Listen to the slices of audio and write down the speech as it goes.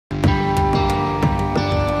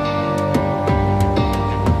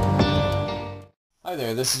Hi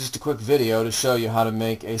there, this is just a quick video to show you how to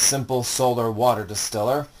make a simple solar water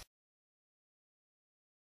distiller.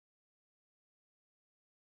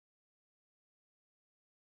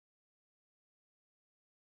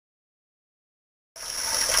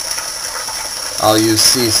 I'll use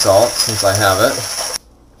sea salt since I have it.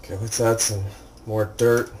 Okay, let's add some more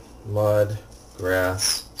dirt, mud,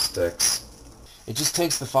 grass, sticks. It just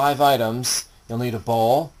takes the 5 items. You'll need a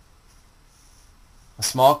bowl, a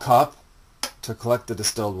small cup to collect the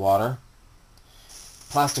distilled water,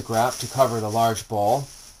 plastic wrap to cover the large bowl,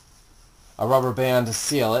 a rubber band to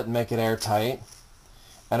seal it and make it airtight,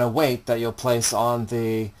 and a weight that you'll place on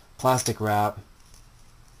the plastic wrap.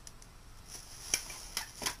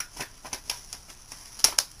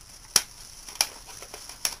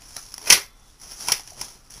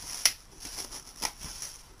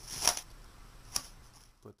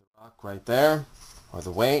 Put the rock right there, or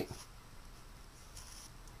the weight.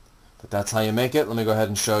 But that's how you make it. Let me go ahead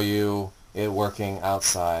and show you it working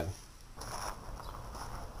outside.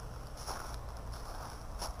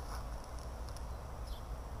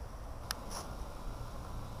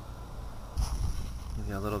 Give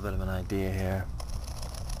you a little bit of an idea here.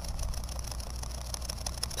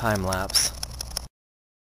 Time lapse.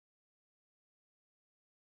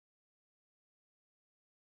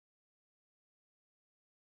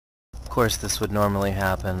 Of course, this would normally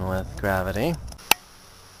happen with gravity.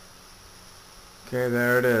 Okay,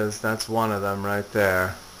 there it is. That's one of them right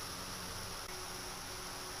there.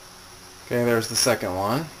 Okay, there's the second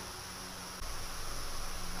one.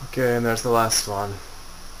 Okay, and there's the last one.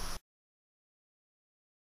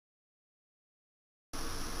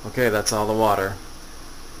 Okay, that's all the water.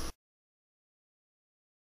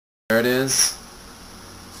 There it is.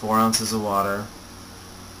 4 ounces of water.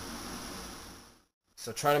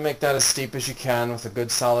 So try to make that as steep as you can with a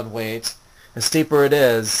good solid weight. The steeper it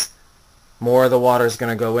is, more of the water is going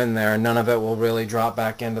to go in there, and none of it will really drop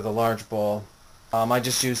back into the large bowl. I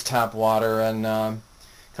just used tap water and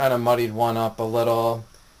kind of muddied one up a little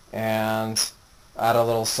and add a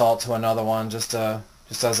little salt to another one just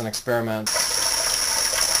as an experiment.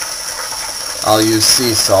 I'll use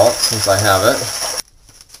sea salt since I have it.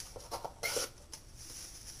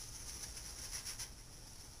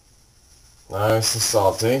 Nice and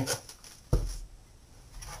salty.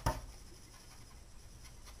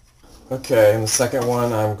 Okay, in the second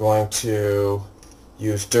one I'm going to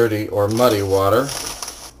use dirty or muddy water.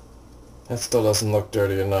 That still doesn't look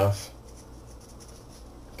dirty enough.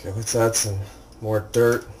 Okay, let's add some more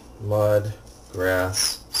dirt, mud,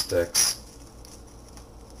 grass, sticks.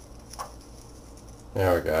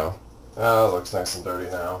 There we go. Oh, it looks nice and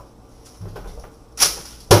dirty now.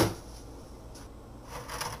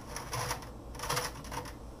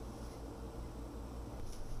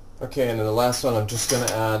 Okay, and in the last one I'm just going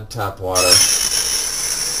to add tap water.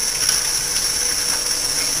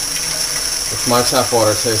 My tap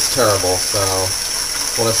water tastes terrible, so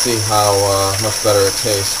I want to see how much better it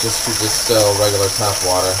tastes just to distill regular tap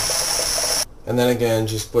water. And then again,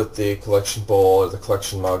 just put the collection bowl or the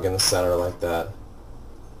collection mug in the center like that.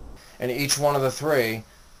 And each one of the 3,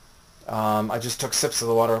 I just took sips of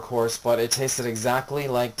the water, of course, but it tasted exactly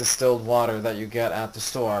like distilled water that you get at the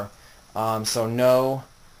store. So no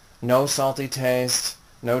salty taste,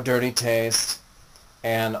 no dirty taste,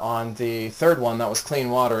 and on the third one that was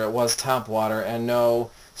clean water, it was tap water, and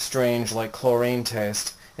no strange like chlorine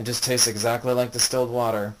taste. It just tastes exactly like distilled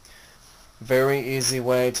water. Very easy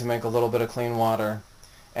way to make a little bit of clean water,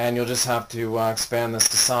 and you'll just have to expand this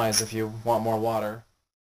to size if you want more water.